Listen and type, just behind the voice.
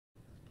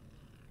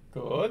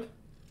Good.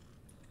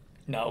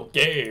 Now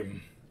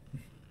game.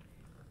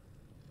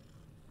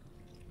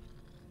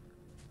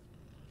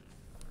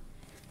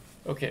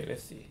 Okay,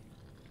 let's see.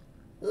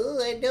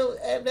 Oh,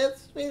 I'm not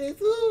spinning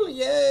through.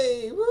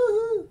 Yay!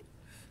 Woohoo!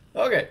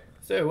 Okay,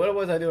 so what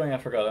was I doing? I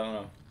forgot. I don't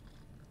know.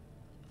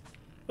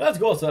 Let's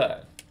go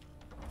outside.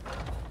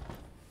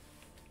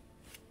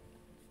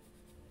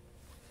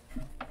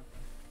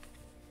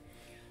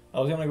 I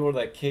was gonna go to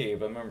that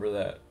cave. I remember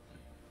that.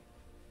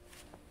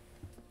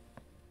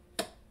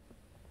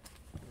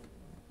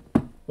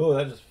 Oh,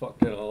 that just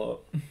fucked it all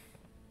up.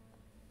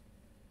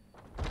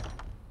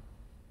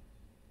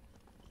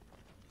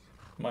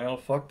 Am I all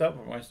fucked up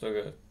or am I still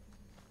good?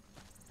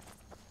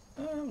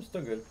 I'm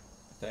still good,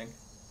 I think.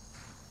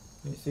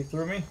 Can you see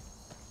through me?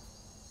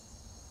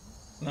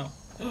 No.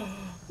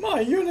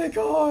 My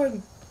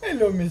unicorn!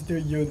 Hello,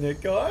 Mr.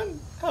 Unicorn.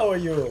 How are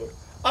you?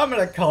 I'm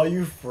gonna call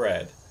you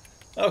Fred.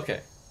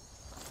 Okay.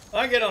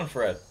 I get on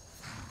Fred.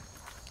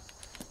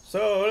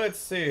 So, let's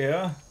see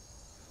here.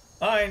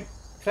 I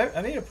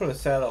need to put a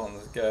saddle on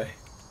this guy.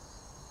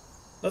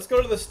 Let's go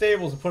to the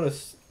stables and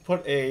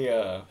put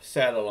a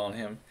saddle on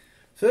him.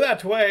 So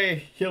that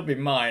way, he'll be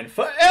mine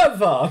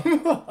forever!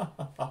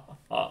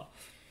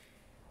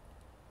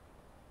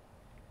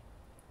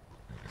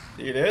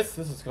 See this?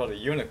 This is called a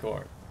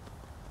unicorn.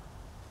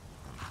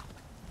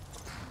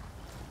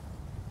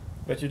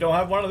 Bet you don't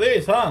have one of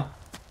these, huh?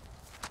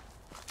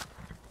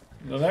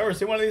 You'll never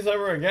see one of these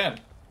ever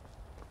again.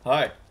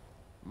 Hi.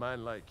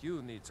 Man like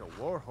you needs a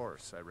war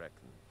horse, I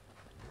reckon.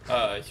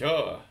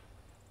 Sure.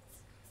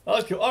 I'd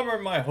like to armor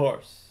my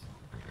horse.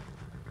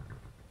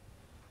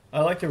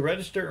 I'd like to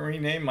register and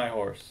rename my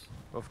horse.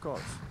 Of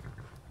course.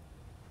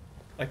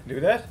 I can do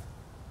that?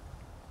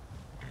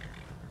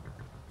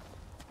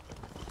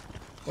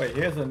 Wait,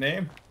 here's a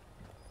name?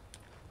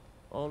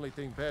 Only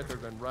thing better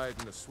than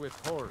riding a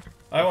swift horse.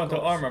 I want to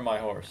armor my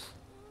horse.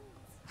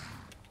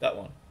 That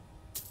one.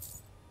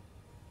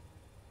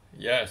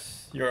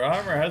 Yes, your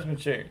armor has been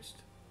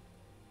changed.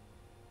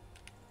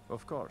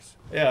 Of course.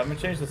 Yeah, I'm gonna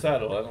change the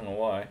saddle. I don't know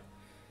why.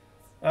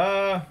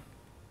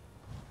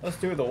 Let's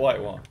do the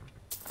white one.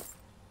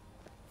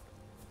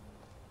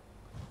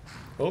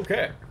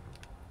 Okay.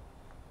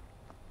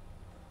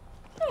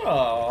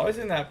 Oh,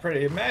 isn't that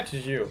pretty? It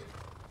matches you.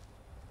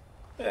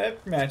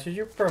 It matches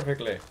you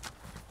perfectly.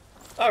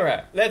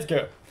 Alright, let's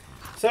go.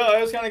 So,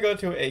 I was gonna go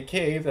to a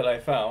cave that I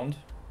found,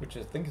 which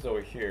I think is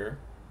over here.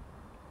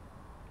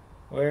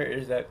 Where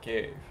is that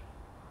cave?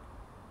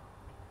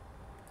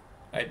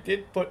 I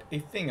did put a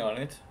thing on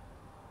it.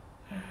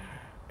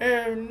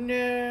 Oh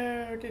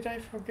no, did I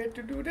forget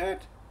to do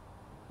that?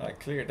 I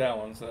cleared that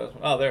one, so that's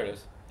one. Oh, there it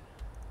is.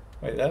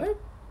 Wait, is that it?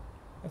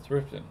 That's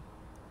Ripton.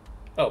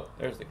 Oh,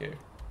 there's the cave.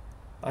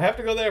 I have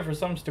to go there for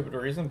some stupid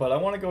reason, but I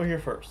want to go here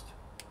first.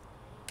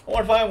 I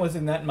want to find what's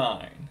in that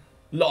mine.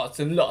 Lots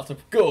and lots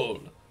of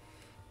gold.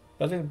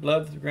 Blood,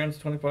 blood grants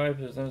 25,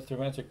 presents through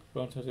magic,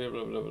 blah, blah,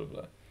 blah, blah,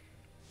 blah.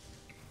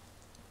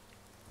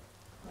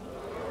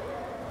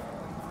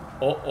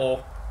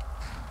 Uh-oh.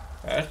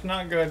 That's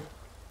not good.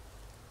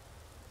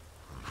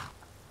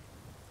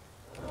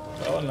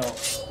 Oh no.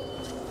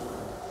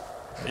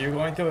 Are you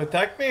going to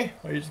attack me?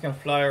 Or are you just going to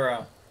fly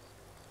around?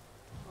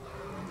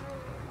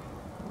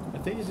 I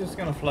think he's just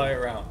going to fly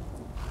around.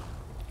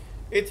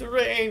 It's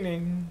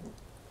raining.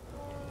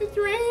 It's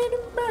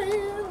raining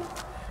man.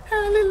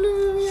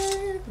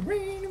 Hallelujah. It's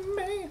raining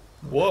man.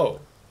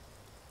 Whoa.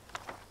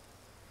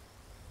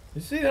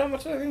 You see how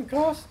much that thing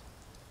costs?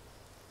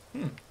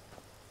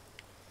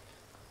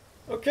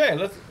 Okay,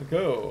 let's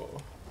go.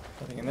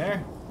 Nothing in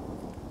there.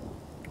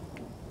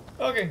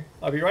 Okay,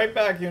 I'll be right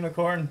back,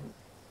 unicorn.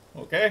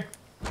 Okay.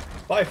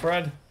 Bye,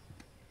 Fred.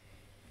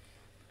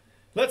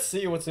 Let's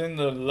see what's in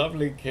the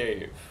lovely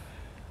cave.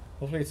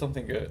 Hopefully it's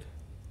something good.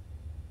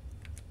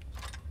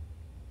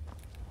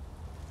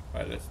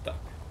 Alright, let's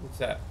duck. What's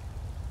that?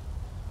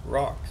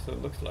 Rocks,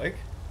 it looks like.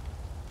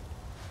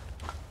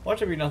 Watch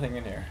there be nothing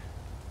in here.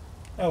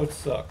 That would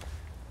suck.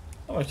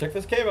 I'm gonna check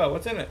this cave out.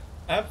 What's in it?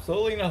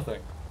 Absolutely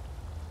nothing.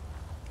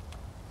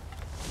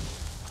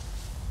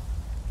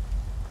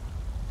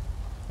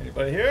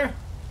 Anybody here?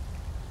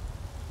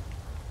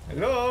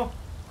 Hello?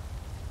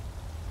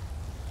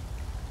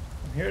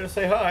 I'm here to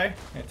say hi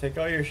and take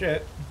all your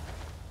shit.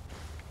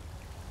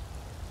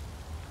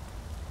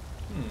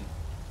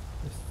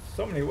 There's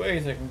so many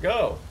ways I can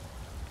go.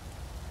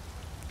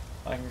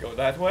 I can go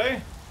that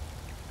way.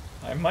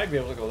 I might be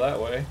able to go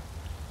that way.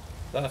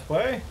 That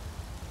way.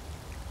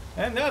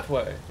 And that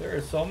way. There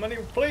are so many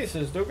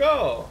places to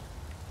go.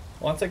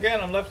 Once again,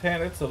 I'm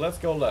left-handed, so let's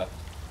go left.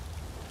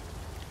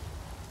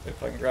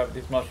 If I can grab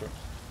these mushrooms.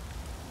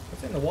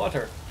 What's in the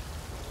water?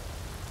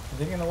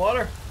 Anything in the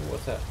water? Ooh,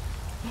 what's that?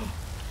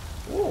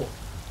 Ooh.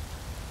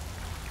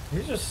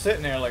 He's just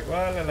sitting there like,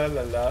 la la la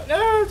la la.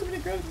 No,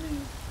 somebody grabbed me.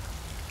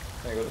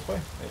 Can I go this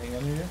way? Anything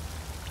under here?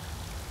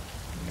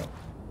 No.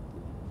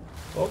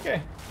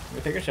 Okay. Let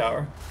me take a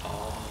shower.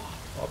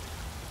 Oh.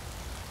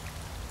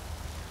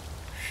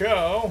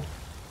 So,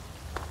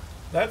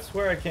 that's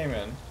where I came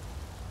in.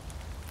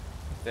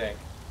 I think.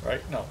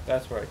 Right? No,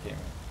 that's where I came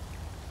in.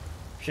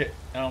 Shit,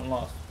 now I'm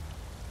lost.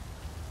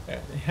 Yeah,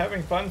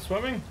 having fun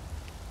swimming?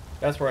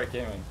 That's where I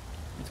came in.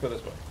 Let's go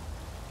this way.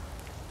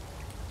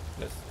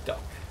 This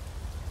duck.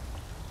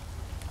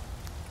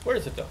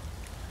 Where's the duck?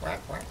 Quack,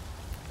 quack.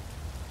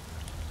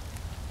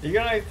 You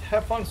gonna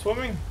have fun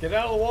swimming? Get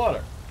out of the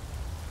water.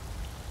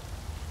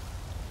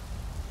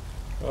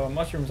 Oh,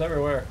 mushrooms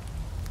everywhere.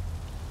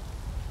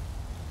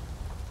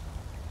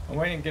 I'm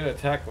waiting to get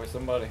attacked by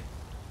somebody.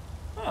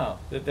 Oh,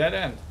 the dead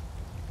end.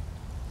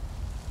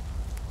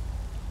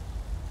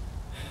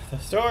 The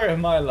story of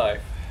my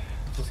life.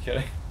 Just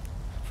kidding.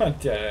 A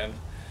dead end.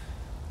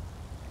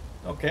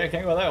 Okay, I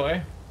can't go that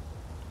way.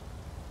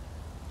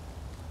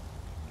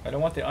 I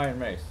don't want the iron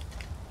mace.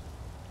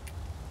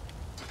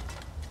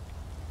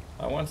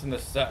 I want it's in the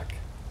sack.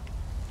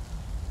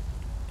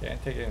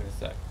 Can't take it in the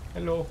sack.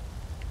 Hello.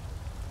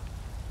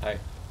 Hi.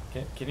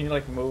 Can you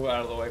like move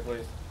out of the way,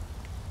 please?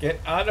 Get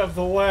out of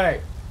the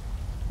way!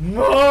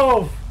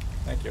 Move!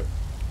 Thank you.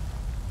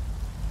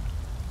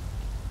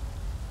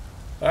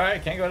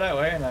 Alright, can't go that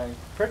way, and I'm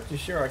pretty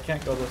sure I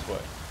can't go this way.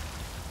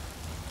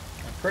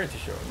 I'm pretty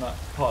sure, I'm not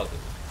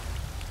positive.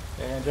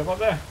 And jump up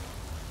there.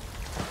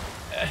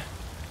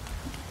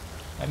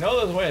 I know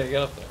there's a way to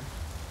get up there.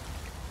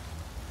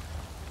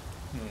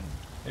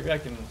 Maybe I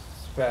can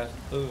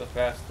do the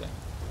fast thing.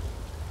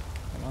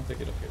 I don't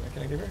think it'll fit me.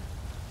 Can I get here?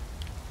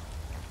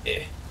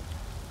 Yeah.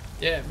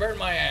 Yeah, burn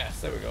my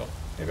ass. There we go.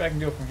 Maybe I can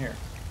do it from here.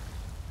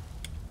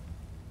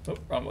 Oh,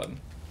 wrong button.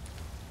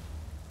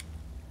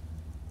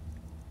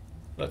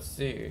 Let's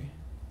see.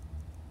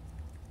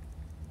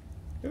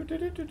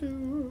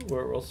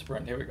 We'll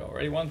sprint. Here we go.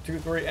 Ready? 1, 2,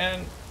 3,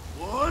 and...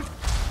 What?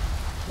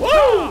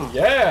 Woo!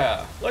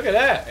 Yeah! Look at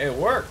that. It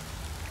worked.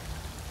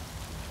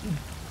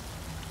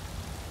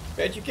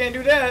 Bet you can't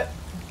do that.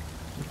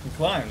 You can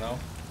climb, though.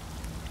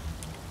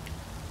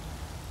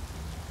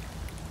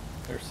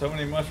 There's so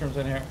many mushrooms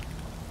in here.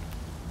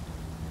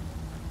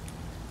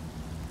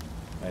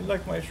 I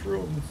like my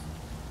shrooms.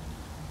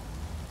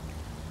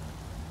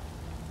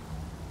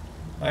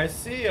 I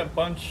see a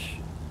bunch.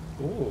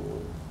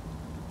 Ooh.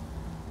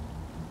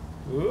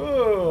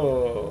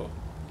 Ooh.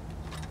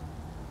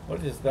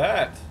 What is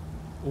that?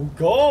 Ooh,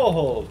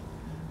 gold.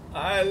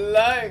 I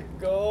like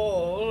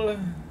gold.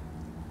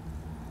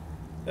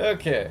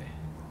 Okay.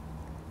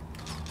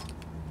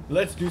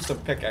 Let's do some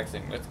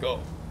pickaxing. Let's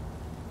go.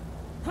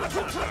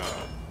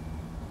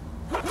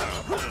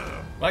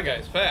 My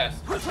guy's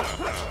fast.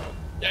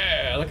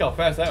 Yeah, look how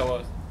fast that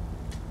was.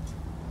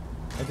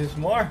 Can I do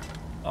some more?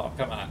 Oh,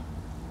 come on.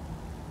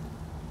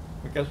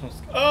 We got some.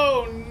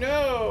 Oh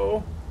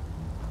no!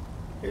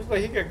 He's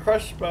like he got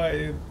crushed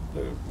by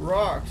the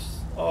rocks.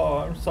 Oh,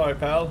 I'm sorry,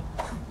 pal.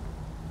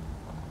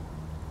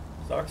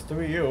 Sucks to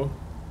be you.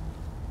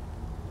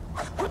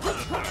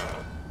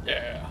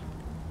 Yeah.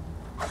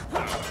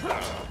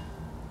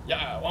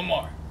 Yeah, one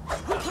more.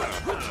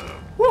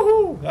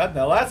 Woohoo!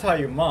 Now that's how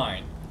you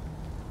mine.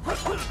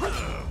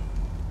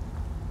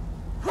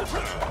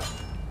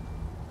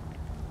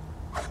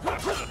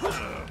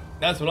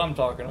 That's what I'm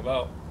talking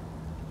about.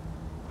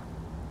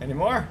 Any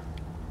more?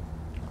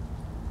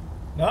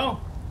 No?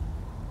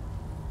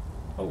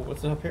 Oh,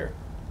 what's up here?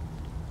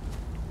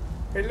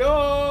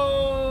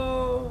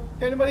 Hello?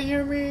 Can anybody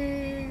hear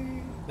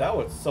me? That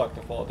would suck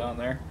to fall down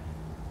there.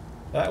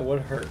 That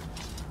would hurt.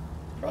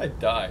 Probably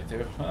die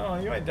too. I don't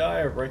know, you might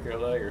die or break your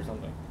leg or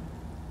something.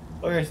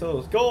 Okay, so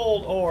there's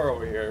gold ore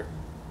over here.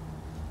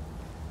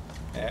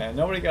 And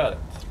nobody got it.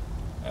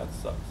 That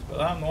sucks.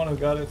 But I'm the one who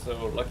got it,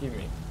 so lucky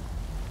me.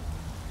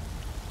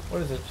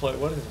 What is this place?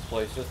 What is this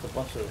place? Just a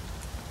bunch of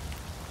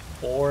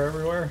ore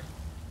everywhere?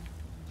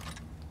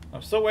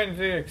 I'm still waiting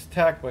to get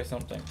attacked by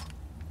something.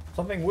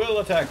 Something will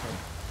attack me.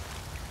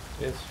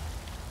 It's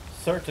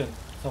certain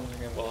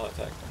something will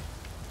attack me.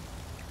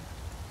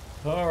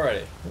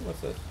 Alrighty.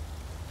 What's this?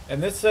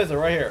 And this says it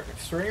right here.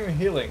 Extreme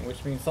healing,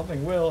 which means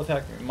something will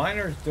attack me.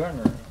 Miner's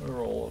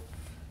Journal.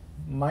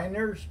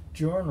 Miner's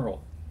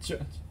Journal.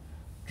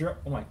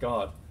 Oh my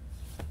god.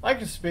 I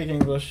can speak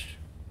English.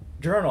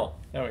 Journal.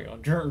 There we go.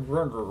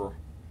 Journal.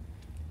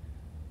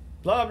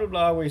 Blah blah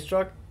blah. We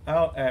struck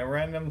out at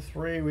random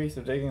 3 weeks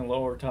of digging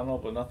lower tunnel,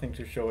 but nothing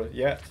to show it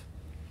yet.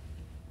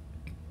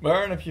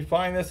 Baron, if you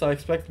find this, I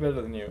expect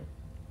better than you.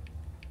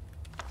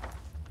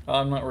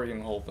 I'm not reading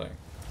the whole thing.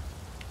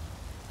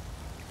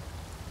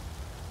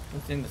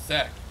 What's in the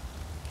sack?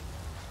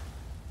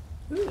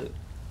 Ooh.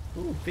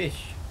 Ooh,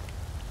 fish.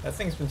 That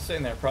thing's been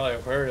sitting there probably a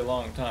very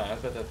long time. I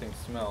bet that thing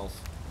smells.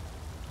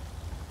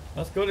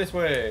 Let's go this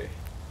way.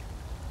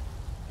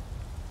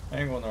 I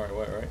ain't going the right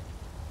way, right?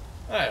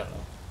 I don't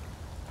know.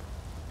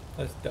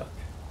 Let's duck.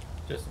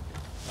 Just in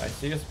case. I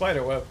see a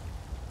spider web.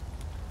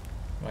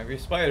 Might be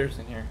spiders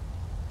in here.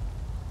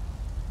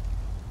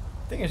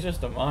 I think it's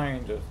just a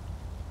mine to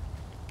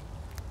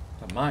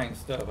mine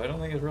stuff. I don't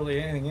think there's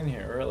really anything in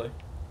here, really.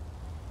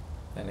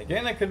 And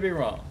again, I could be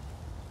wrong.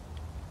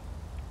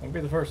 Won't be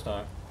the first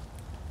time.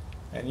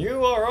 And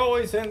you are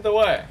always in the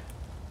way.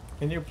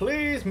 Can you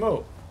please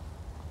move?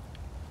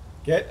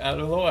 Get out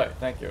of the way.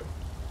 Thank you.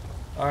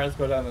 Alright, let's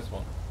go down this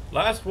one.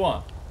 Last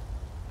one.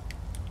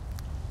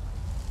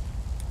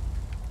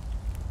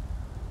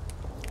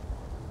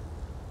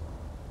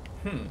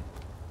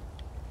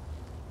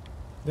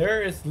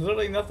 There is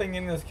literally nothing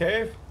in this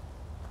cave?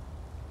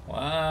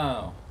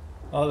 Wow.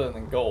 Other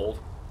than gold.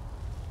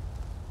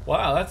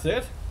 Wow, that's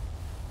it?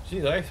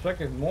 Jeez, I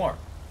expected more.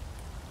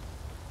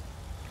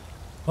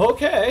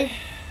 Okay.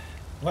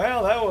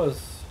 Well, that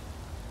was,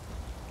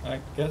 I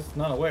guess,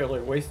 not a really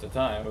waste of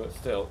time, but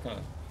still, kind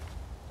of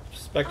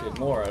expected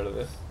more out of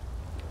this.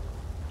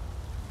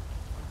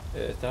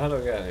 So how do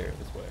I get out of here?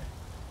 This way.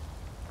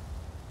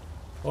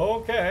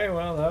 Okay,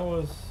 well, that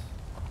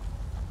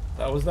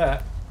was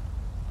that.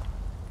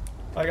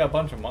 I got a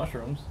bunch of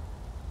mushrooms.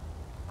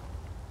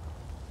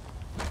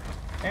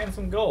 And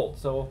some gold,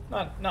 so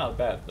not a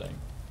bad thing.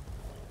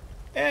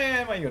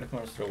 And my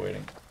unicorn's still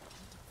waiting.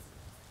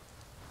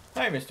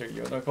 Hi, Mr.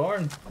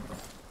 Unicorn.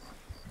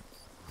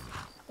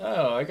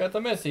 Oh, I got the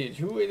message.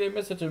 Who is a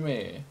message to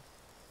me?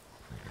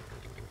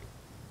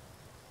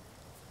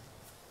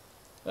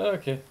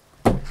 Okay.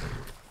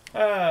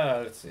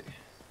 Let's see.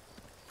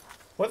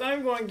 What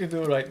I'm going to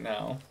do right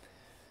now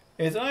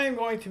is I'm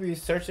going to be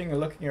searching and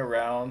looking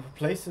around for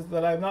places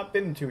that I've not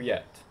been to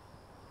yet.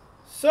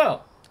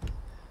 So,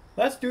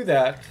 let's do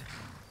that.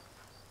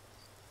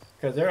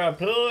 Because there are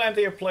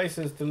plenty of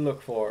places to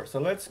look for. So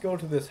let's go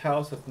to this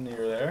house that's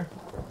near there.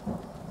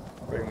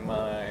 Bring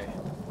my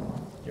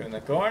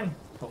unicorn.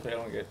 Hopefully I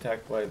don't get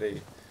attacked by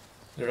the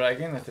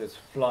dragon that is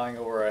flying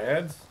over our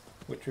heads.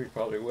 Which we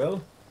probably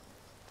will.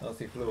 Unless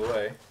he flew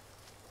away.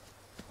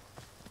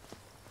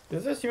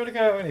 Does this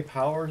unicorn have any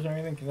powers or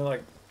anything? Can it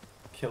like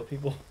kill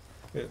people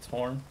with its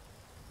horn?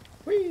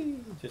 Whee!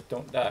 Just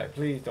don't die.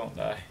 Please don't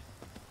die.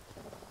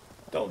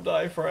 Don't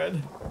die,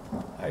 Fred.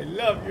 I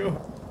love you.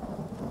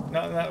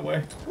 Not in that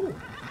way. Ooh.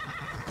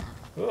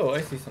 Oh,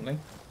 I see something.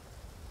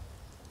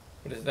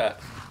 What is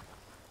that?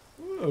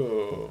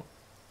 Ooh.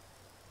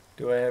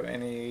 Do I have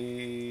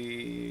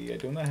any... I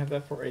do not have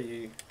that for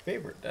a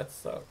favorite. That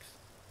sucks.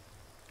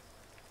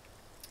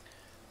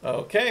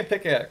 Okay,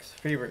 pickaxe.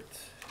 Favorite.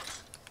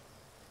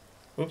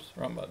 Oops,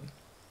 wrong button.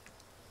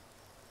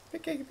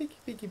 Picky, picky,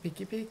 picky,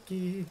 picky,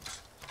 picky.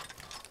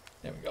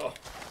 There we go.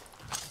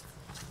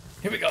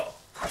 Here we go.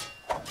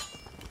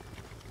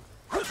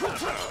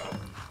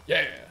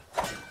 Yeah.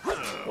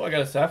 Oh, I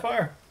got a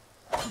sapphire?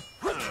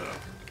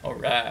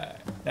 Alright.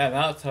 Now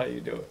that's how you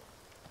do it.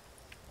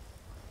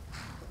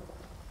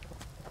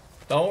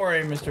 Don't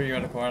worry, Mr.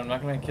 Unicorn. I'm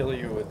not going to kill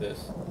you with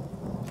this.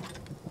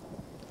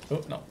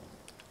 Oh, no.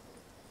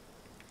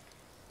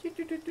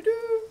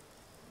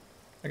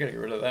 I gotta get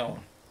rid of that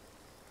one.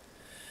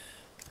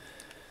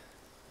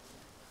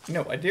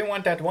 No, I didn't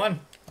want that one.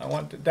 I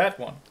wanted that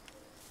one.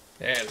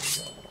 There we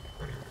go.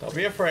 Don't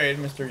be afraid,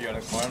 Mr.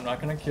 Unicorn. I'm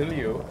not gonna kill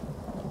you.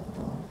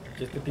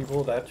 Just the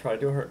people that try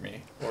to hurt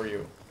me, or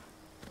you.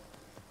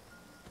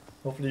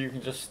 Hopefully you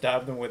can just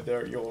stab them with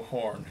your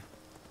horn.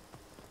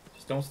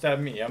 Just don't stab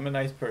me. I'm a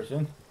nice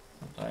person.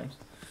 Sometimes.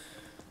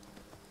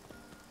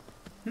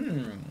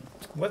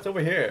 What's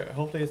over here?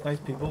 Hopefully it's nice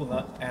people,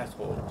 not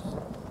assholes.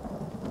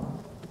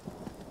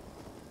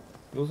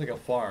 It looks like a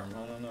farm.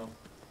 I don't know.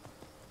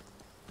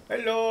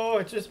 Hello,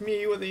 it's just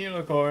me with a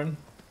unicorn.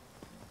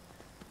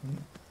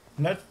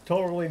 That's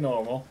totally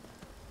normal.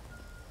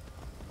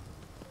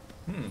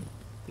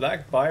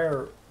 Black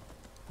Briar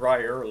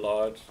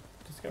Lodge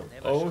discovered.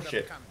 Oh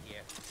shit.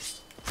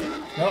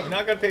 Nope,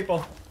 not good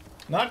people.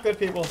 Not good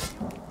people.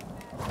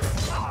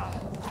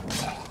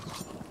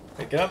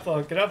 Hey, get up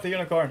the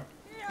unicorn.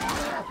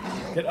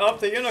 Get up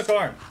the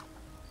unicorn.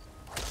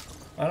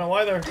 I don't know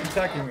why they're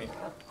attacking me.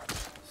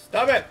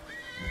 Stop it!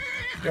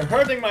 You're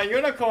hurting my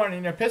unicorn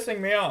and you're pissing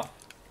me off.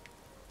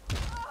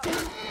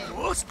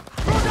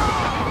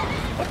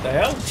 What the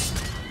hell?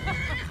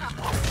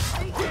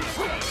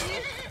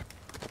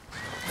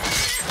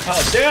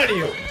 How dare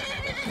you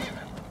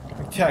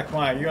attack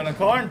my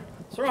unicorn?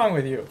 What's wrong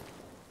with you?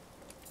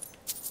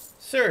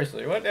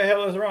 Seriously, what the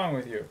hell is wrong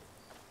with you?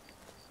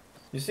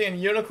 You see a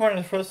unicorn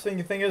and the first thing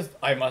you think is,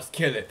 I must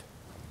kill it.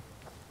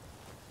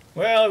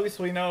 Well, at least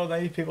we know that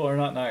these people are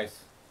not nice.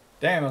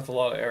 Damn, that's a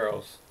lot of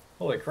arrows.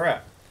 Holy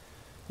crap.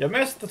 You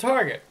missed the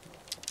target.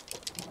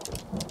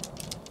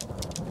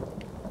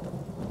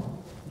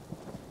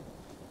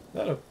 Is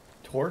that a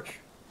torch?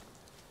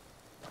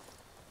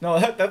 No,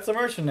 that's a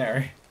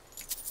mercenary.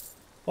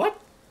 What?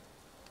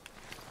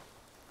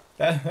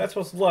 That's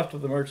what's left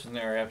of the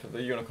mercenary after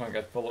the unicorn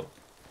got full of...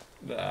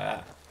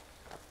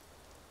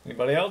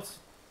 Anybody else?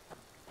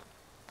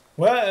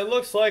 Well, it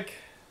looks like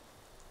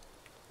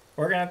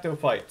we're gonna have to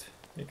fight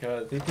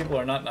because these people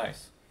are not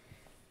nice.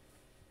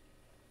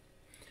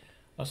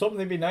 I was hoping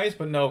they'd be nice,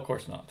 but no, of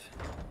course not.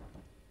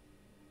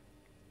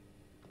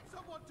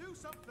 Someone do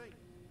something.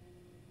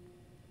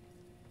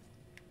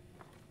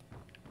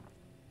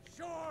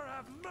 Sure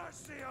have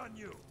mercy on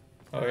you.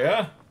 Oh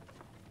yeah?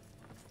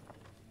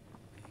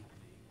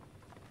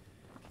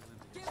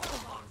 Give him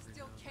while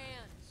still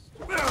can.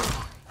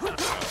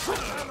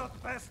 I'm a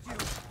best you.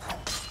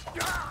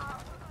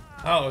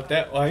 Oh,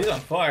 well, he's on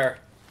fire.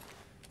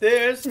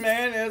 This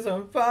man is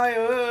on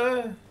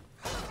fire.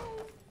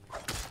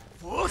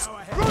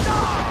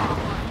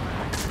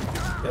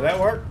 Did that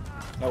work?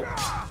 Nope.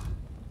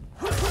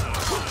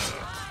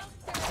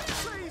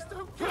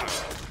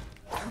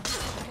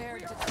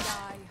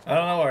 I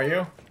don't know, are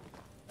you?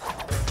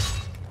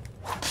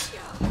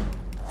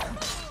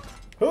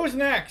 Who's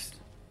next?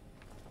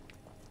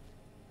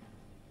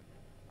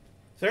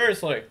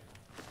 Seriously.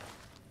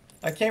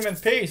 I came in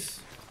peace.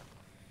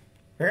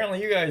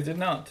 Apparently you guys did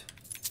not.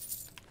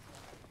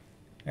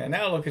 And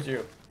now look at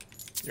you.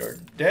 You're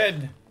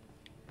dead.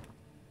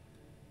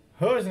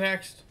 Who's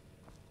next?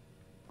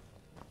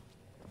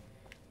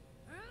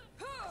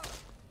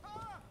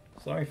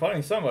 So I'm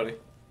fighting somebody.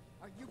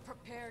 Are you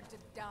prepared to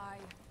die?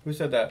 Who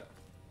said that?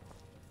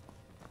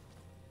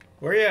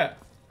 Where you at?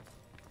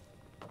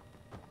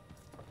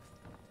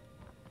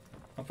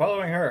 I'm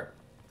following her.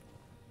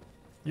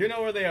 You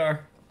know where they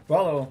are.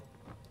 Follow.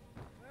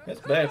 This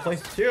bad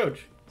place is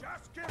huge.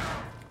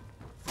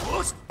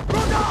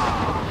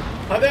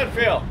 How'd that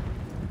feel?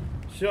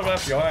 Shield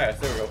up your ass.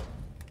 There we go.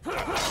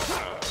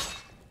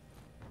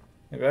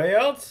 Anybody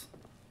else?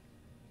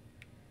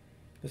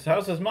 This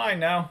house is mine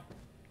now.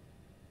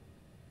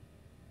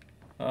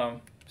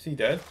 Is he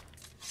dead?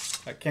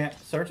 I can't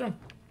search him.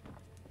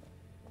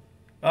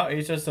 Oh,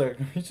 he's just a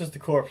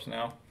corpse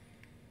now.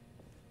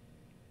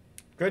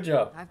 Good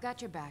job. I've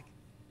got your back.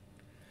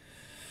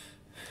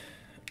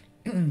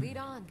 Lead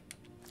on.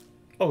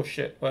 Oh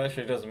shit. Well,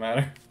 actually, it doesn't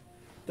matter.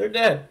 They're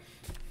dead.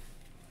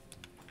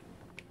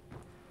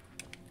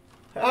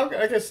 How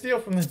I can steal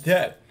from the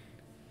dead?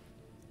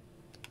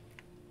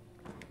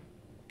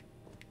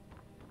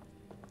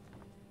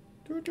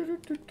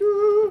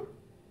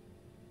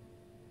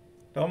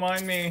 Don't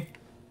mind me.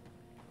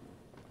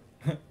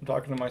 I'm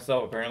talking to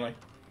myself, apparently.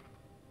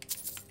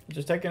 I'm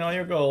just taking all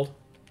your gold.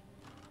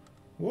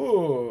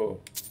 Woo!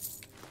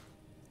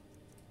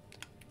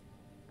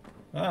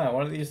 Ah,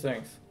 one of these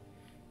things.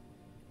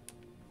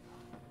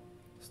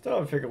 Still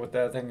haven't figured what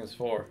that thing is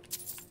for.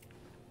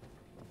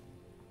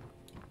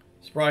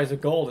 Surprised the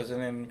gold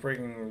isn't in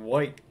freaking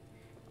white.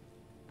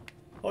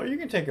 Oh, you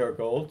can take our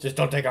gold. Just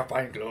don't take our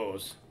fine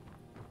clothes.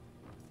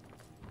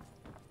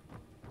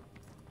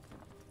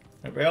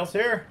 Anybody else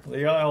here?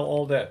 They are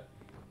all dead.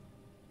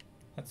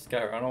 That's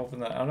Skyrim. I don't open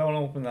that. I don't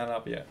open that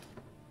up yet.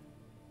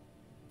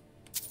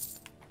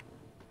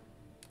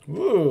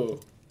 Woo!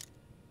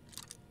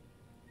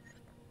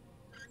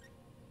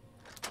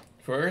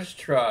 First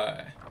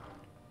try.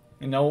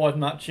 You know what?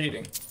 Not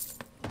cheating.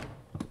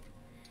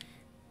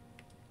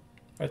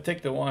 I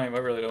take the wine, but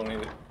I really don't need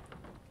it.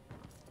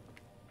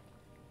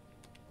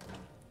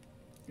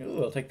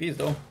 Ooh, I'll take these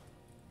though.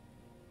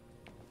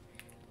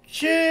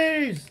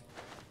 Cheese!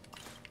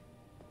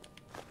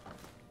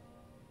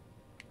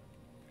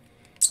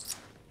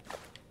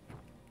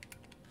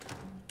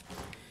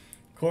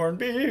 Corned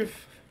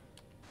beef.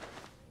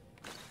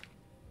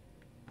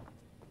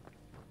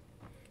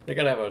 They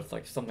gotta have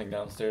like something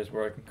downstairs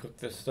where I can cook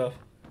this stuff.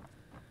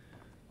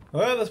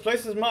 Well, this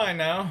place is mine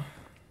now.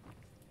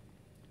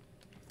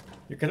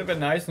 You could have been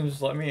nice and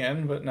just let me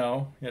in, but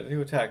no. You had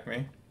to attack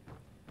me.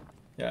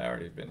 Yeah, I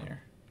already been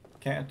here.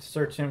 Can't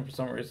search him for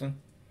some reason.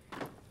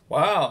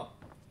 Wow.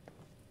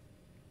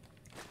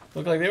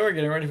 Looked like they were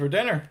getting ready for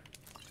dinner.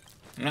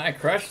 And I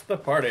crashed the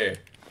party.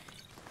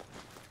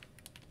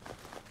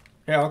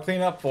 Here, I'll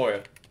clean up for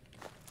you.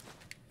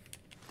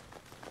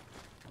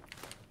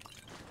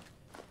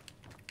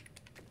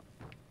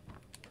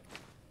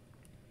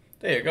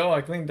 There you go,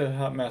 I cleaned the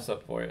hot mess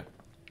up for you.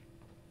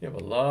 You have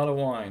a lot of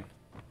wine.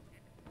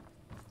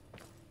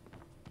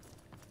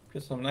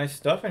 Get some nice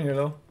stuff in here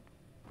though.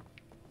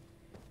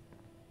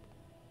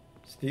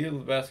 Steal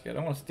the basket. I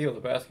don't want to steal the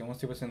basket, I want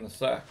to see what's in the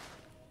sack.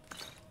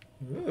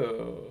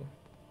 Ooh.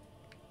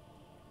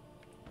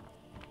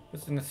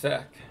 What's in the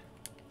sack?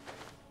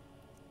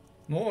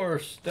 More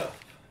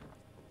stuff.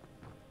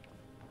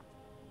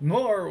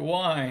 More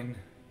wine.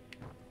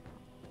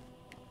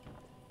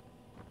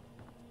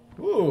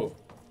 Ooh.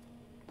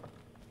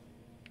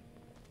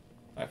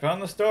 I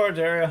found the storage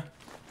area.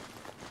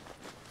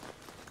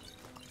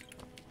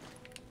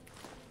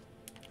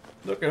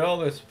 Look at all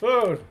this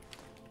food.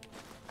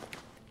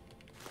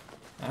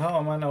 Now, how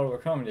am I not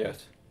overcome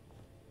yet?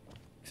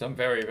 Because I'm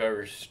very,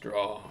 very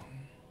strong.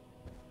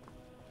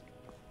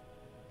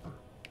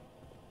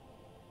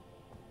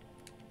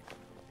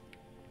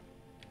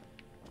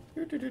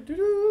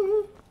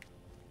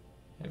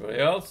 Anybody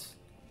else?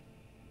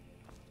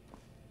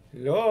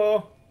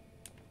 Hello?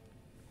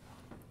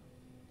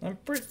 I'm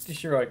pretty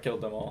sure I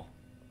killed them all.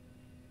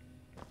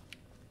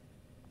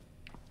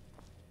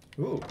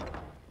 Ooh.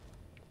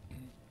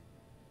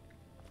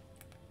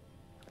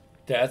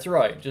 That's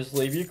right. Just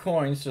leave your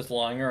coins just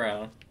lying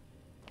around.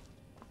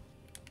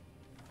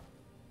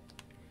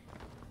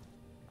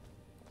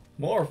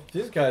 More.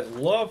 These guys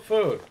love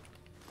food.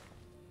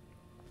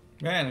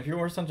 Man, if you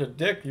were such a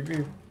dick, you'd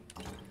be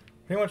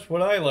pretty much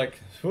what I like.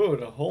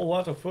 Food. A whole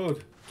lot of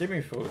food. Give me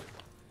food.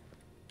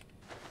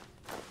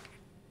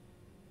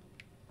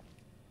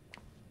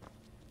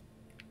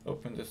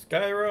 Open the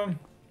Skyrim.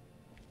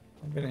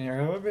 I've been here.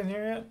 Have I been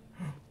here yet?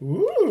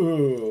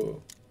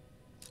 Ooh.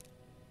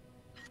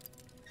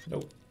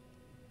 Nope.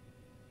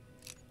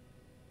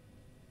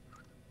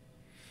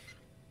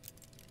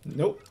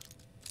 Nope.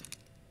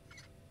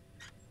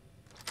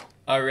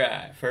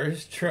 Alright,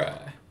 first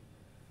try.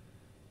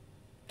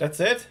 That's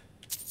it?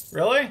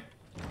 Really?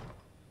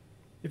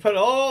 You put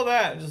all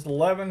that, just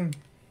 11.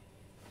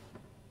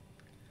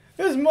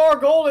 There's more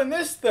gold in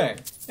this thing.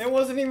 It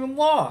wasn't even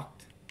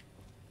locked.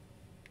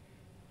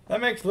 That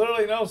makes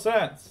literally no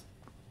sense.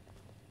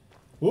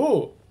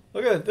 Ooh,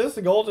 look at it. This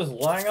gold just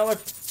lying on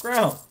the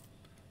ground.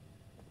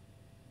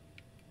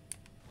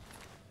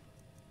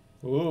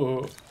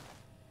 Ooh.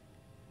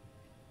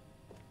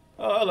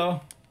 Oh,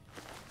 hello.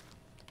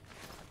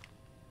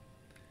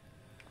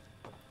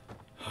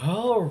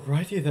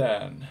 Alrighty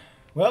then.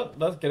 Well,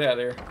 let's get out of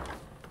here.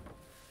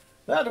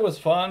 That was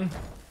fun.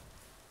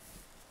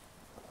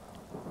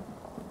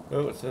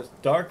 Oh, it says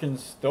dark and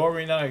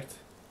stormy night.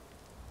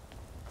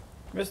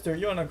 Mr.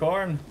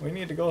 Unicorn, we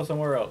need to go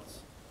somewhere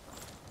else.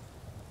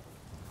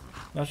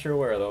 Not sure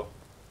where though.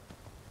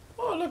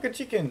 Oh, look at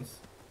chickens.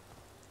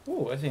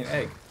 Ooh, I see an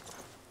egg.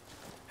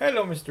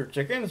 Hello, Mr.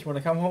 Chickens. Want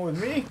to come home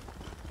with me?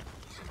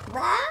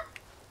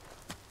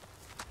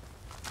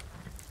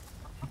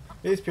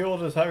 These people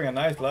just having a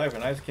nice life,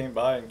 and I just came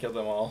by and killed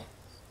them all.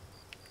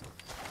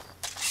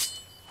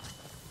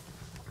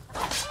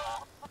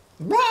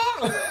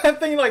 That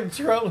thing like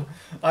trouble.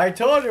 I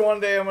told you one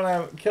day I'm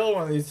gonna kill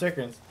one of these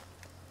chickens.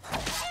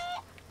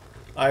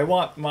 I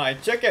want my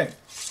chicken.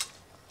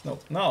 No,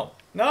 no,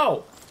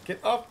 no!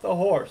 Get off the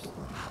horse.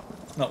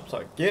 No,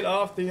 sorry. Get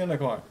off the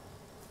unicorn.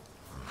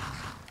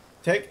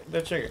 Take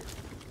the chicken.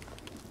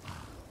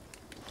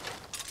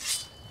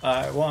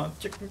 I want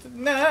chicken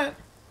tonight.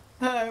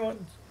 I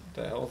want.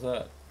 What the hell is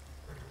that?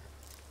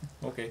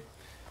 Okay.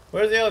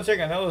 Where's the other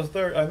chicken? I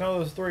know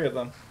there's 3 of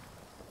them.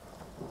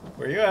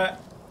 Where you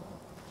at?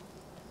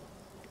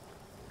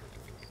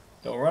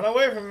 Don't run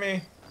away from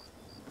me.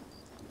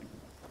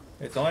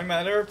 It's only a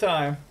matter of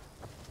time.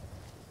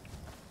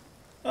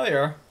 Oh, there you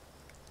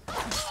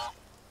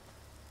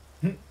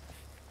are.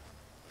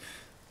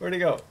 Where'd he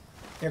go?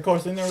 And of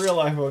course, in the real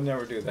life, I would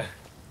never do that.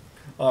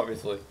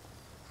 Obviously.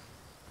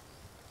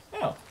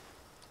 Oh.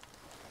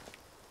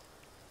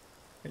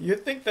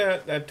 You'd think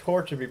that that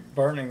torch would be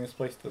burning this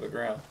place to the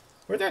ground.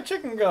 Where'd that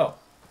chicken go?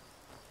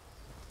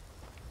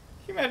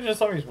 Can you imagine if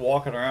somebody's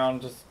walking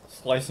around just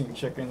slicing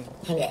chickens?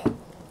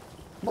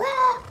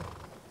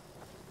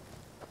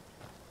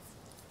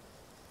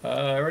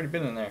 I already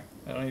been in there.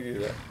 I don't need to do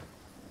that.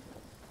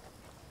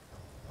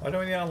 Why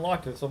don't we need to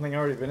unlock it? Something I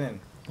already been in.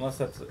 Unless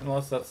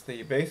that's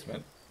the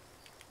basement.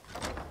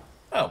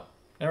 Oh,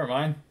 never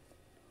mind.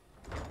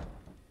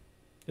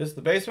 This is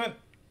the basement?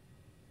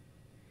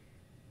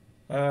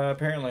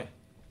 Apparently.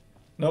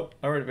 Nope,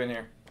 I already been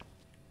here.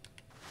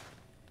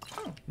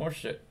 Oh, more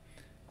shit.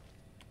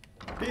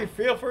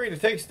 Feel free to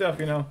take stuff,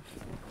 you know.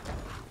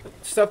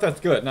 Stuff that's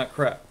good, not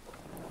crap.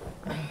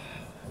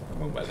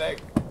 Move my leg.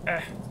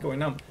 It's going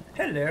numb.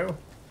 Hello.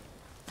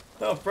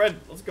 Oh, Fred,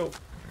 let's go.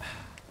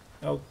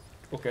 Oh,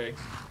 okay.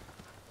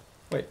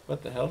 Wait,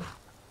 what the hell?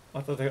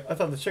 I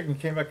thought the chicken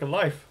came back to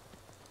life.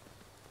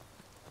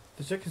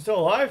 The chicken's still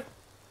alive?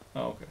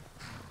 Oh, okay.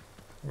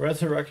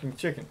 Resurrecting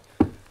chicken.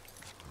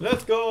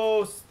 Let's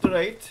go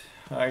straight.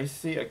 I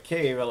see a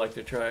cave I'd like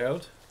to try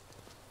out.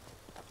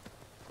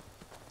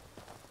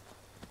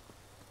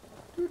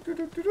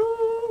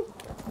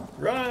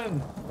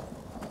 Run!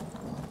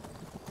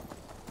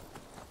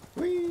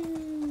 Whee!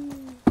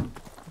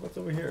 What's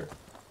over here?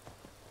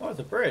 Oh, it's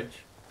a bridge.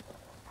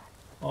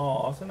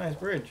 Oh, it's a nice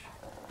bridge.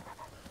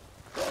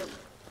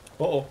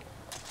 Uh-oh.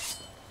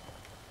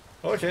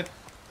 Oh, shit.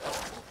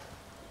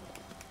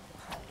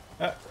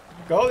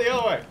 Go the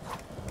other way.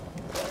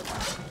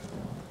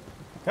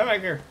 Come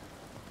back here.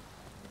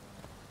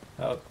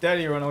 How dare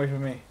you run away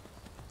from me?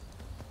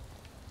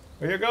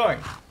 Where are you going?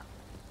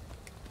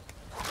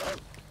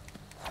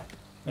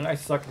 And I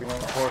suck being on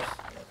the horse.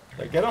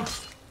 Did I get him?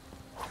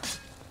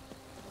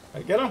 Did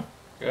I get him?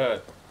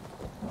 Good.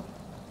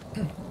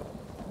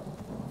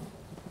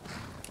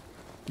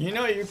 You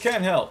know you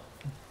can't help.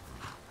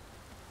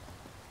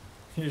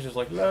 He's just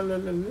like la la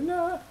la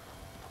la.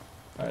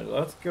 Alright,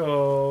 let's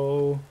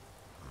go.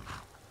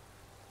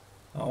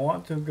 I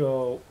want to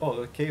go. Oh,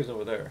 the cave's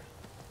over there.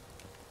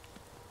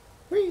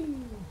 Whee!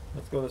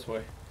 Let's go this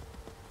way.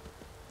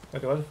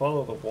 Wait, do I have to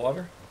follow the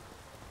water?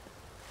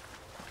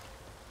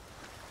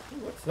 Ooh,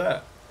 what's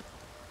that?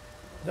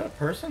 Is that a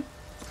person?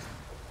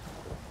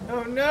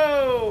 Oh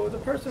no! The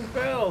person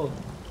fell!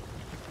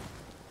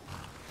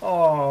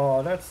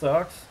 Oh, that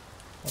sucks.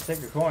 I'll take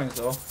your coins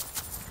though.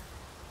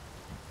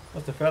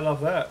 Must have fell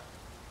off that.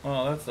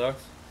 Oh, that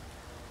sucks.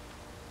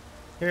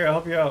 Here, I'll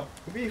help you out.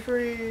 Be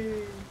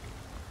free!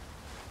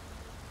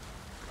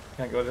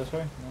 Can I go this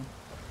way? No.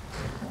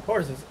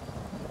 Horses!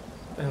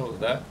 What the hell was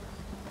that?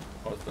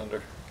 Oh, it's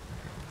thunder.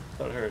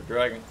 Thought I heard a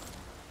dragon.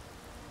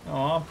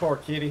 Aw, poor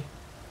kitty.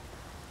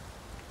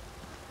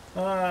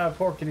 Ah,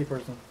 poor kitty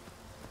person.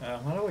 How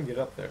do I get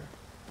up there?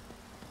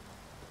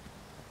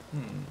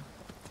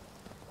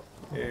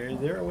 Is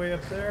there a way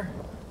up there?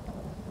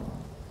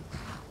 I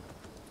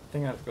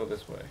think I have to go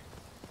this way.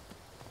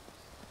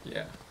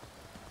 Yeah.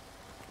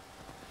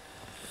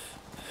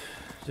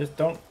 Just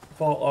don't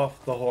fall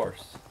off the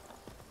horse.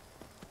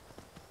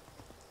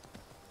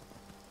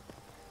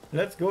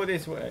 Let's go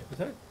this way. Is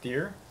that a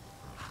deer?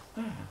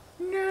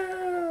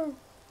 No!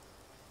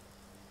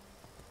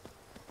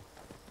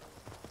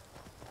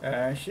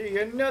 I see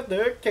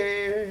another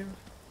cave.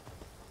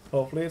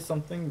 Hopefully it's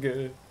something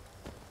good.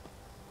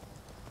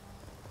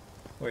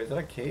 Wait, is that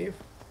a cave?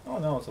 Oh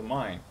no, it's a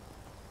mine.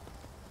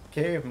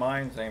 Cave,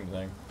 mine, same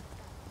thing.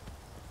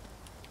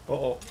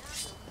 Uh-oh.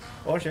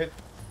 Oh shit.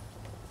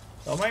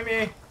 Don't mind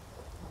me.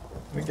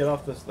 Let me get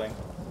off this thing.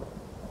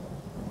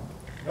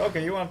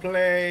 Okay, you wanna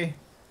play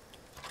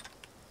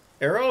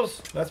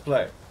arrows? Let's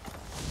play.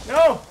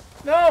 No!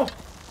 No!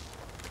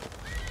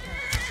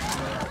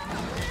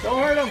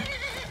 Don't hurt him!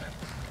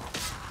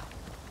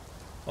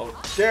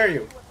 Oh, dare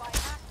you!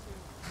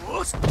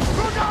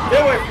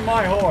 Get away from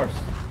my horse!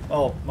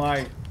 Oh,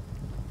 my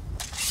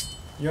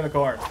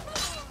unicorn.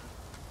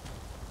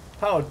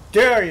 How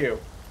dare you!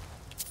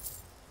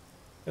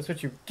 That's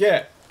what you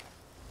get.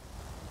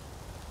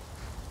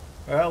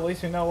 Well, at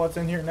least we know what's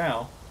in here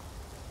now.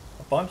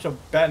 A bunch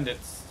of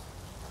bandits.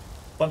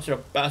 A bunch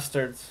of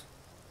bastards.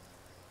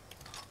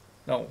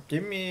 No,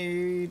 give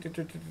me... Give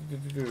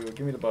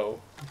me the bow.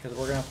 Because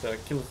we're gonna have to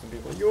kill some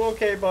people. You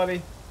okay,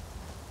 buddy?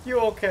 You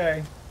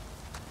okay?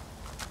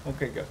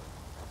 Okay, good.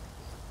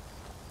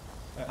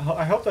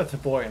 I hope that's a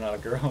boy and not a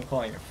girl. I'm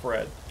calling it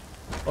Fred.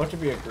 Oh, it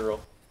should be a girl.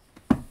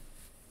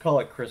 Call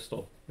it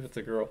Crystal if it's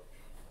a girl.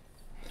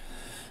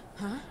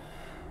 Huh?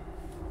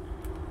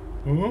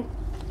 Huh?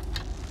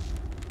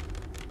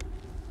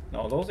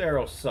 No, those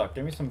arrows suck.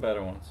 Give me some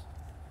better ones.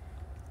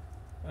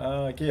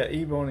 Yeah,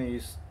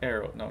 Ebony's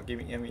arrow. No, give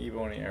me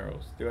Ebony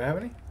arrows. Do I have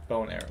any?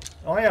 Bone arrows.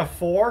 Oh, I have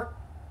 4?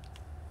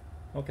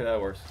 Okay, that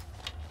works.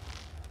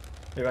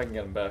 Maybe I can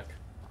get them back.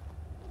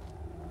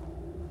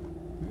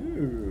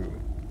 Ooh.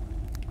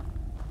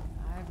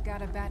 I've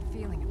got a bad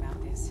feeling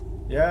about this.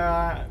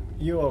 Yeah,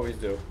 you always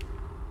do.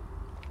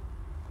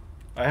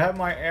 I have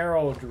my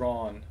arrow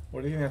drawn.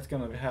 What do you think that's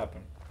gonna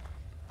happen?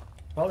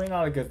 Probably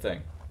not a good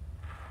thing.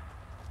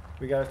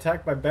 We got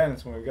attacked by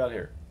bandits when we got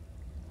here.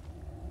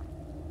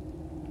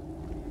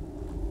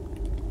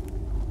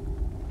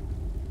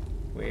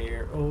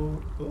 Where?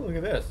 Oh, look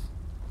at this.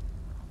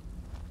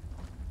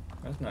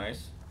 That's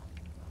nice.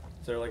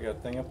 Is there like a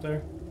thing up there?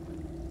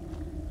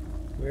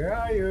 Where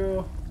are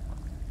you?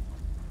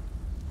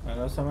 I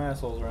know some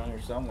assholes around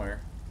here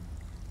somewhere.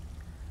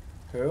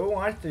 Who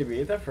wants to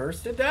be the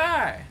first to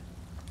die?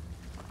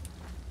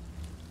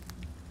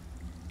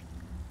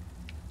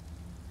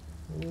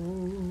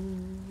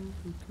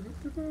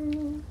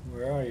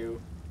 Where are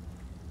you?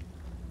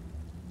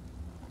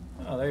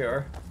 Oh, there you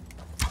are.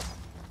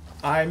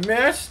 I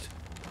missed?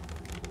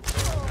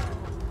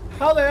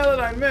 How the hell did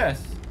I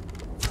miss?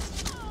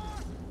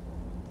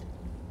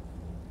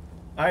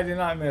 I did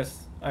not miss.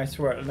 I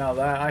swear. Now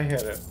that I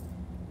hit it.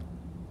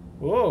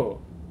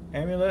 Whoa.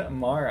 Amulet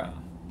Mara.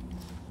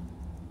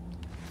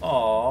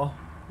 Aw.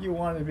 You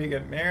wanted to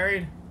get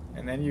married,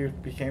 and then you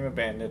became a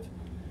bandit,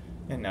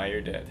 and now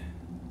you're dead.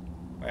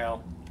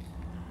 Well.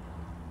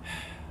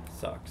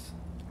 Sucks.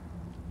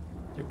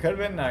 You could have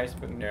been nice,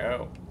 but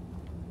no.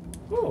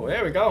 Ooh,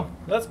 there we go.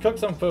 Let's cook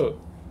some food.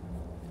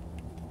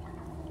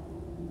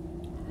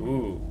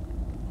 Ooh.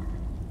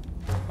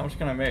 How much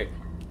can I make?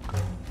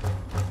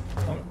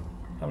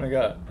 How many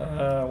got?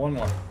 One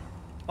more.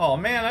 Oh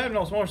man, I have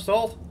no more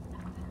salt.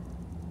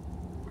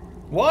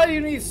 Why do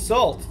you need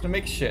salt to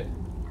make shit?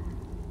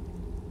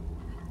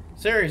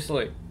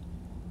 Seriously.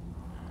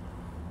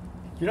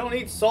 You don't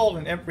need salt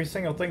in every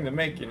single thing to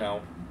make, you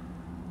know.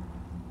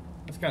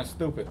 That's kind of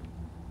stupid.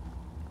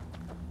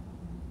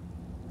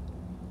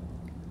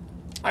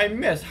 I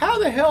missed. How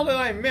the hell did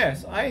I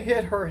miss? I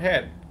hit her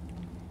head.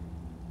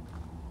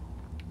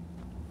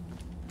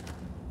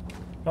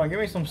 Come on, give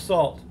me some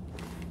salt.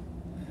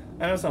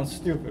 I know it sounds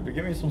stupid, but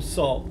give me some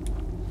salt.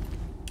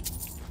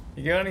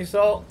 You got any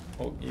salt?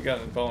 Oh, you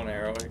got a bone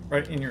arrow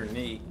right in your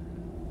knee.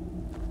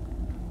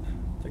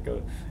 Take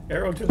a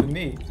arrow to the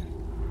knee.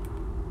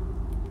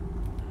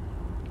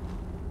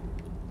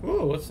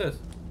 Ooh, what's this?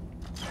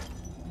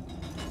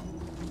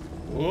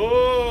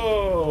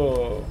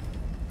 Whoa!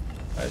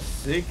 A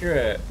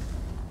secret.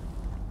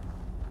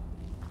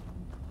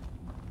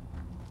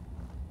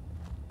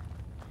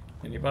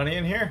 Anybody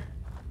in here?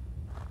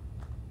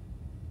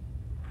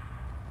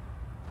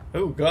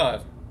 Oh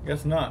God,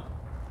 guess not.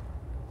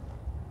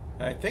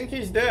 I think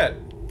he's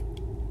dead.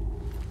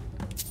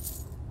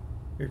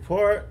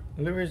 Report,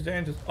 liver's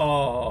dangerous.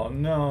 Oh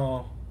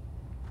no.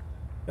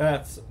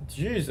 That's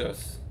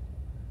Jesus.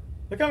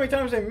 Look how many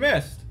times I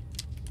missed.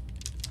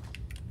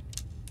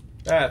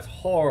 That's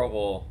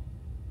horrible.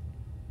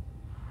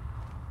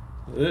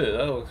 Ew,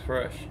 that looks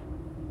fresh.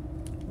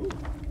 Ooh.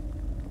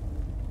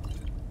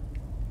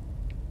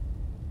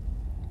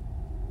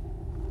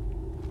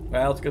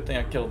 Well, it's a good thing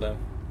I killed them.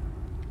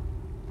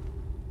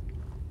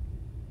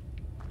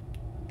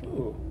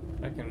 Ooh,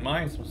 I can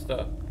mine some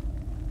stuff.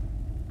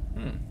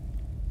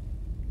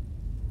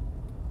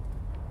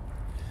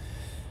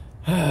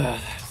 That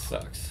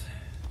sucks.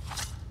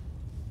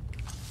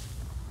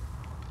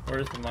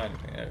 Where's the mining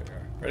thing? There we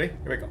are. Ready?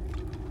 Here we go.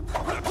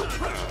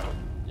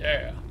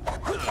 Yeah.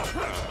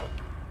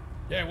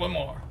 Yeah, one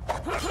more.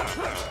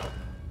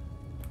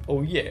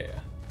 Oh yeah.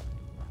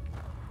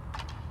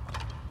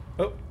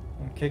 Oh,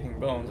 I'm kicking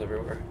bones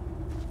everywhere.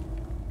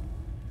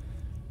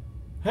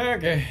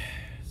 Okay.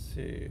 Let's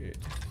see.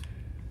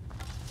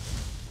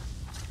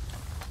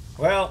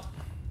 Well,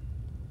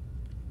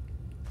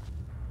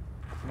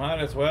 might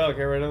as well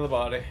get rid of the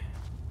body.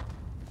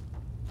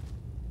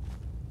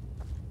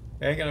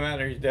 Ain't gonna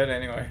matter, he's dead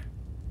anyway.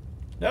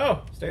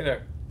 No! Stay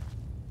there.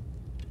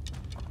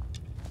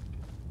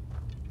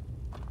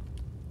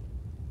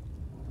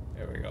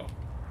 There we go.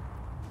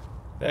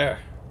 There.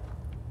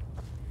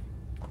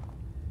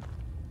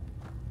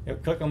 You'll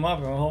cook them up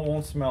and the whole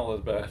won't smell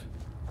as bad.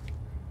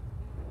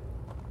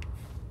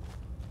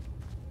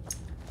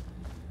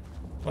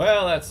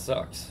 Well, that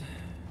sucks.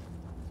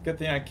 Good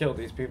thing I killed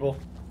these people.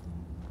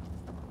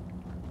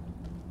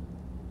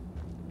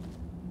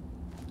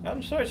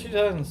 I'm sure she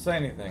doesn't say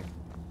anything.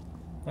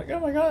 Like, oh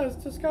my god, it's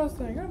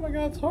disgusting. Oh my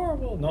god, it's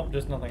horrible. Nope,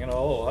 just nothing at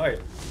all.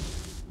 Alright.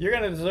 You're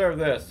gonna deserve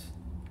this.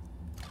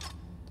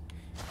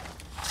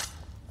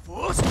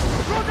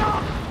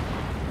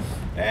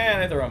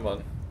 And hit the wrong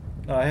button.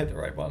 No, I hit the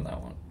right button, that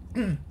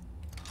one.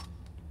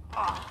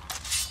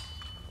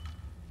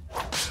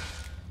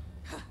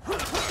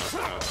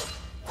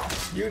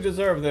 You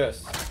deserve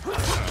this.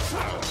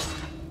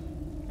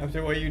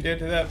 After what you did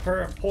to that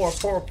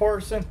poor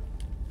person.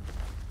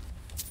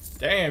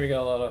 Damn, you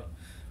got a lot of...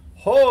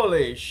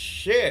 Holy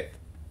shit!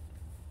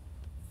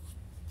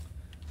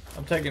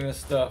 I'm taking this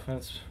stuff.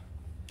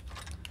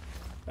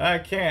 I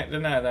can't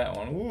deny that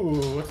one.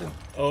 Ooh, what's it?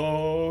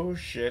 Oh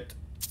shit.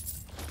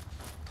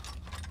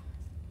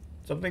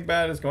 Something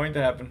bad is going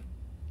to happen.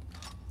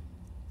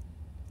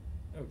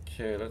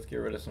 Okay, let's get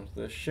rid of some of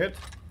this shit.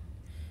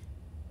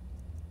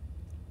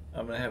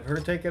 I'm gonna have her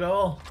take it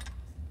all.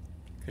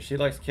 Because she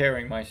likes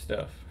carrying my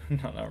stuff.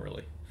 No, not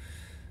really.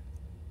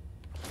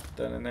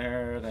 That in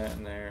there, that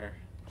in there,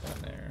 that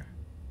in there.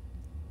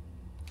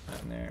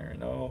 That in there.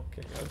 No,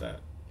 okay, got that.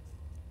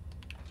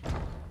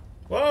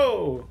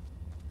 Whoa!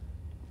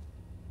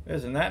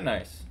 Isn't that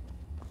nice?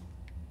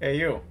 Hey,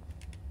 you.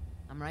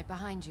 I'm right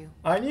behind you.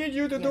 I need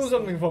you to do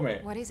something for me.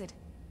 What is it?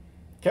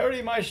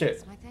 Carry my shit.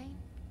 That's my thing.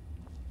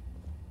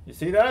 You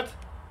see that?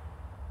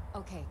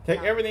 Okay.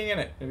 Take everything in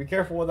it and be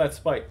careful with that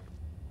spike.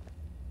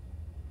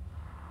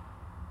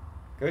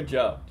 Good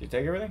job. Did you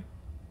take everything?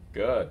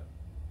 Good.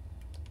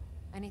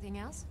 Anything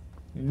else?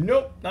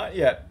 Nope, not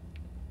yet.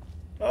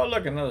 Oh,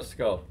 look, another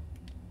skull.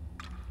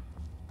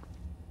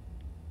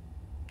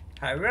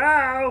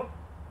 Hello?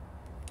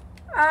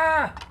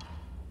 Ah!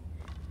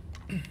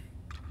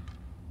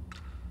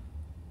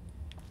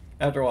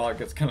 After a while, it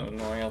gets kind of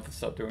annoying. I'll have to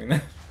stop doing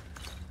that.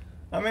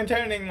 I'm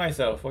entertaining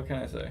myself. What can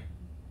I say?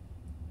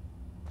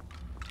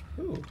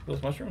 Ooh,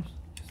 those mushrooms?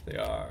 Yes, they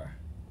are.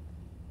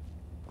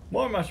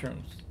 More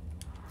mushrooms.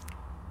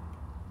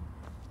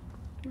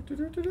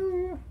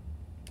 Doo-doo-doo-doo-doo.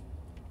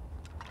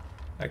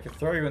 I could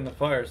throw you in the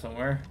fire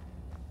somewhere.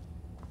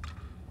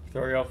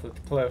 Throw you off the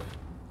cliff.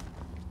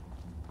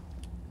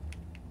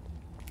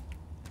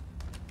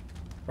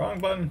 Wrong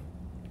button.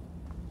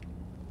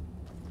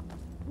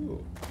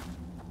 Ooh.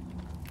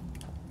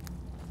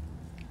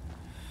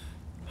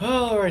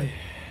 Alrighty.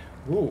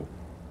 Ooh.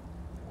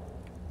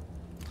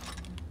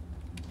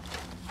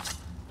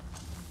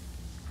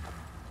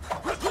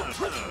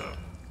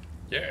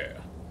 Yeah.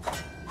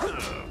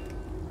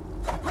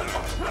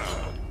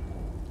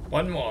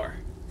 One more.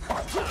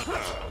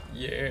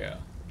 Yeah.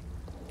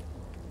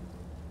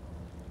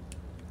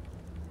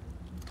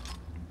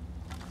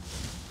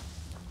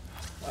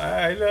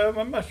 I love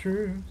my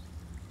mushrooms.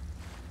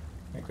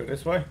 Can I go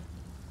this way?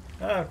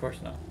 Ah, of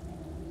course not.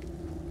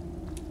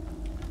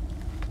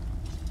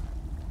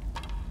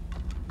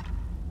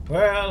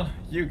 Well,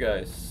 you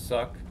guys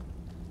suck.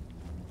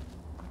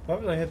 Why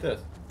would I hit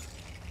this?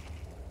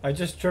 I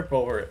just trip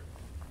over it.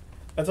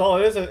 That's all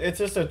it is. It's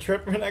just a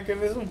trip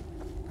mechanism.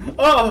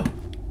 Oh!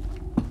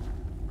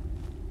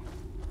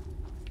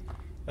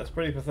 That's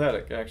pretty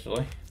pathetic,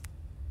 actually.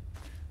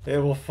 They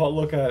will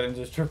look at it and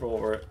just trip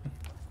over it.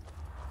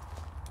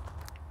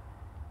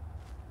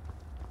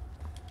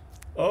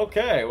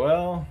 Okay,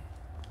 well,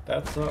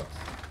 that sucks.